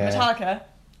 Oh yeah. Metallica,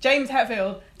 James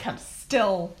Hetfield can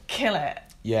still kill it.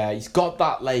 Yeah, he's got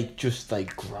that, like, just,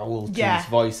 like, growl to his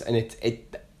voice, and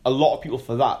it a lot of people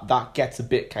for that gets a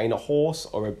bit kind of hoarse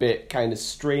or a bit kind of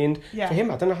strained. Yeah. For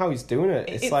him, I don't know how he's doing it.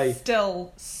 It's like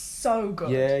still so good.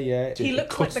 Yeah. He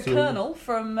looks like the Colonel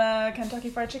from Kentucky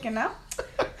Fried Chicken now.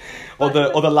 or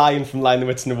the lion from Lion, the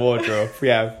Witch and the Wardrobe.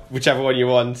 Yeah, whichever one you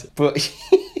want. But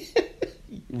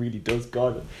he really does.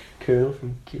 God, Colonel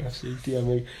from KFC, dear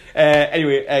me.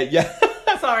 Anyway, yeah.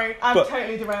 Sorry, I've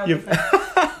totally derailed this.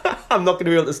 I'm not going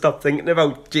to be able to stop thinking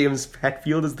about James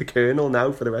Hetfield as the Colonel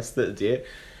now for the rest of the day.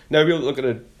 Now we'll look at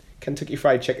a Kentucky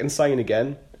Fried Chicken sign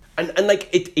again. And like,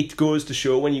 it goes to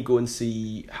show when you go and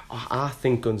see... I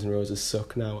think Guns N' Roses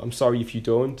suck now. I'm sorry if you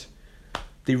don't.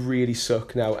 They really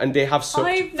suck now. And they have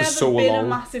sucked for so long. I've never been a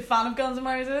massive fan of Guns N'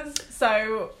 Roses,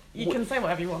 so you can say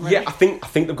whatever you want, really. Yeah, I think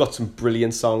they've got some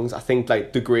brilliant songs. I think,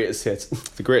 like, The Greatest Hits...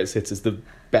 The Greatest Hits is the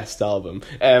best album.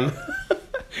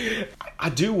 I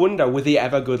do wonder, were they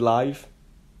ever good live?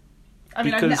 I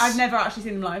mean, I've never actually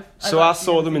seen them live. So I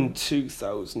saw them in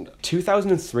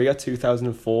 2003 or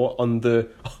 2004 on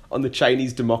the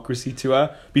Chinese Democracy tour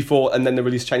before, and then they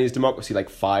released Chinese Democracy like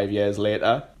 5 years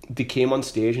later. They came on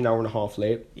stage an hour and a half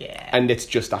late. Yeah. And it's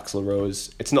just Axl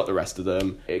Rose. It's not the rest of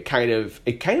them. It kind of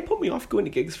put me off going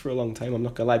to gigs for a long time, I'm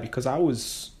not gonna lie, because I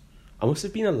must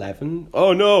have been 11.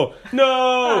 Oh, no!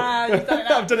 You've done it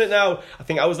now. I've done it now. I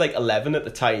think I was like 11 at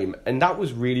the time, and that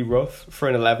was really rough for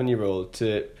an 11-year-old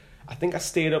to... I think I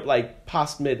stayed up like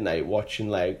past midnight watching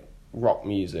like rock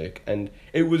music, and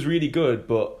it was really good,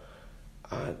 but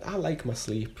I like my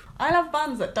sleep. I love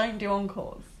bands that don't do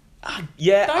encores.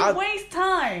 Don't waste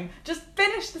time. Just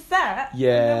finish the set.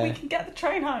 Yeah. And then we can get the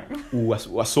train home. Ooh,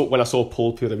 when I saw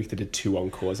Pulp the other week, they did 2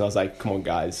 encores. I was like, come on,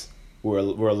 guys. We're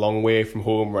a long way from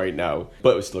home right now,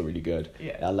 but it was still really good.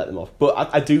 Yeah. I let them off.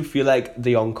 But I do feel like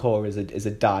the encore is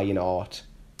a dying art.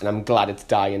 And I'm glad it's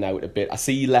dying out a bit. I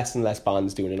see less and less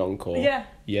bands doing an encore.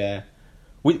 Yeah.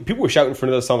 People were shouting for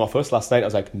another song off us last night. I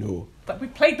was like, no. But we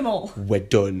played them all. We're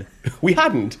done. We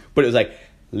hadn't, but it was like,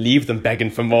 leave them begging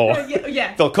for more.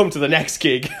 Yeah. They'll come to the next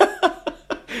gig.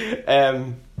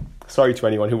 Sorry to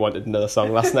anyone who wanted another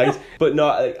song last night. But no,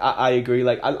 I agree.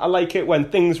 Like, I like it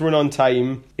when things run on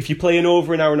time. If you play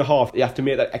over an hour and a half, you have to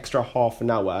make that extra half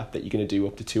an hour that you're going to do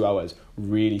up to 2 hours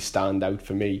really stand out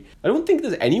for me. I don't think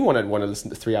there's anyone I'd want to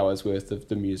listen to 3 hours worth of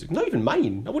the music. Not even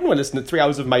mine. I wouldn't want to listen to 3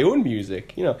 hours of my own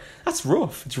music. You know, that's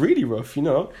rough. It's really rough, you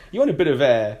know. You want a bit of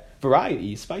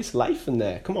variety, spice life in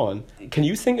there. Come on. Can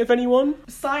you think of anyone?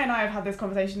 Si and I have had this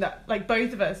conversation that, like,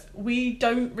 both of us, we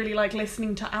don't really like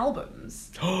listening to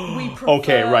albums. We prefer...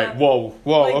 Okay, right. Whoa.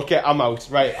 Like... Okay, I'm out.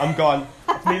 Right, I'm gone.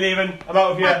 It's me leaving. I'm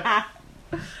out of here.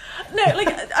 No, like,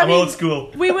 I I'm mean, old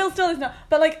school. We will still listen to,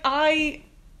 but, like, I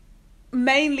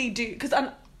mainly do, because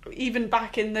even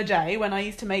back in the day when I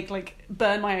used to make, like,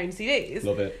 burn my own CDs.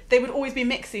 Love it. They would always be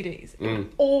mixed CDs. It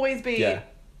would always be... Yeah.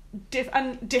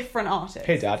 Different artists.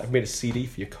 Hey Dad, I've made a CD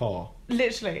for your car.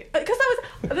 Literally, because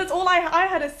that's all I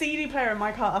had a CD player in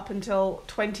my car up until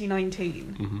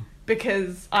 2019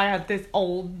 because I had this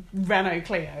old Renault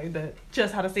Clio that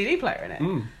just had a CD player in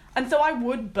it, and so I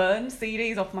would burn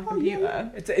CDs off my computer.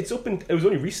 Yeah. It's up and it was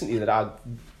only recently that I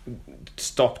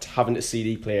stopped having a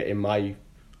CD player in my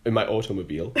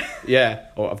automobile. Yeah.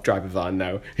 Or I've drive a van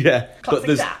now. Yeah.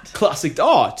 Classic dad. Classic.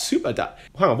 Oh, super dad.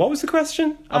 Hang on, what was the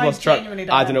question? I've lost track.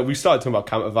 I don't know. We started talking about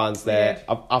camper vans there.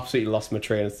 I've absolutely lost my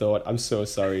train of thought. I'm so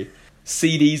sorry.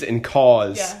 CDs in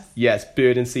cars. Yes,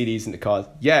 burning CDs into cars.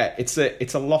 Yeah, it's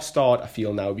a lost art, I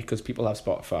feel now, because people have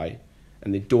Spotify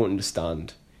and they don't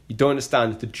understand. You don't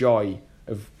understand the joy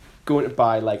of going to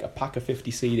buy like a pack of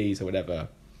 50 CDs or whatever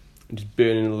and just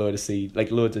burning a load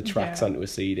of loads of tracks onto a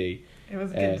CD. It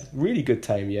was good. Really good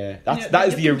time, yeah. That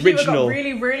is the original. Got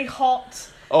really, really hot.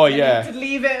 Oh yeah. You could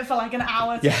leave it for like an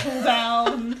hour to cool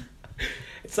down.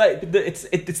 It's like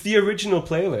it's the original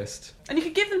playlist. And you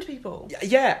could give them to people.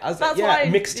 Yeah,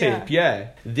 mixtape.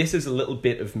 Yeah. This is a little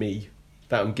bit of me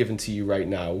that I'm giving to you right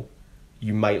now.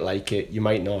 You might like it. You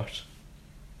might not.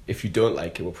 If you don't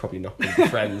like it, we're probably not going to be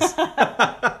friends.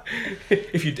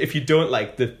 If you don't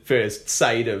like the first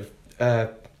side of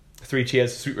 3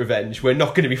 Cheers for Sweet Revenge, we're not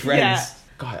going to be friends. Yeah.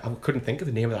 God, I couldn't think of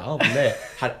the name of that album there.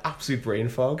 Had absolute brain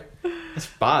fog. That's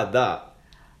bad, that.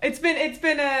 It's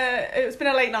been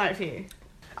a late night for you.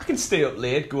 I can stay up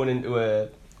late going into a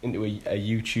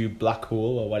YouTube black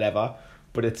hole or whatever,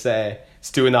 but it's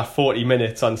doing that 40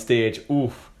 minutes on stage.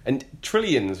 Oof. And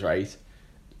Trillions, right?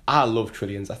 I love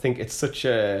Trillions. I think it's such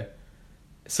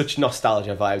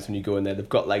nostalgia vibes when you go in there. They've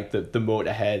got like the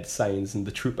Motorhead signs and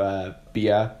the Trooper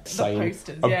beer sign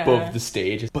above the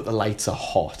stage, but the lights are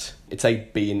hot. It's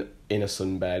like being in a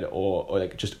sunbed or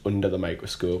like just under the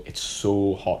microscope. It's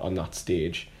so hot on that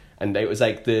stage, and it was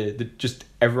like the just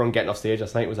everyone getting off stage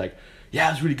last night was like, yeah,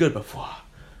 it was really good, but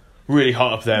really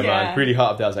hot up there, man. Really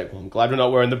hot up there. I was like, well, I'm glad we're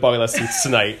not wearing the boiler suits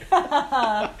tonight.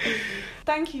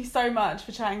 Thank you so much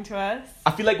for chatting to us.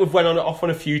 I feel like we've went off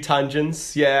on a few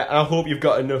tangents, yeah, and I hope you've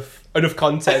got enough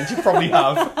content. You probably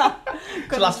have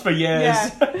to last for years.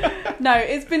 Yeah. No,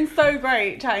 it's been so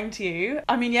great chatting to you.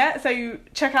 I mean, yeah, so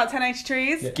check out 1080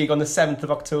 Trees. Yeah, gig on the 7th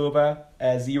of October,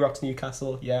 Xerox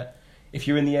Newcastle, yeah. If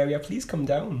you're in the area, please come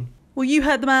down. Well, you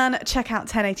heard the man. Check out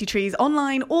 1080 Trees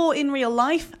online or in real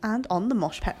life and on the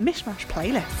Mosh Pet Mishmash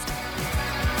playlist.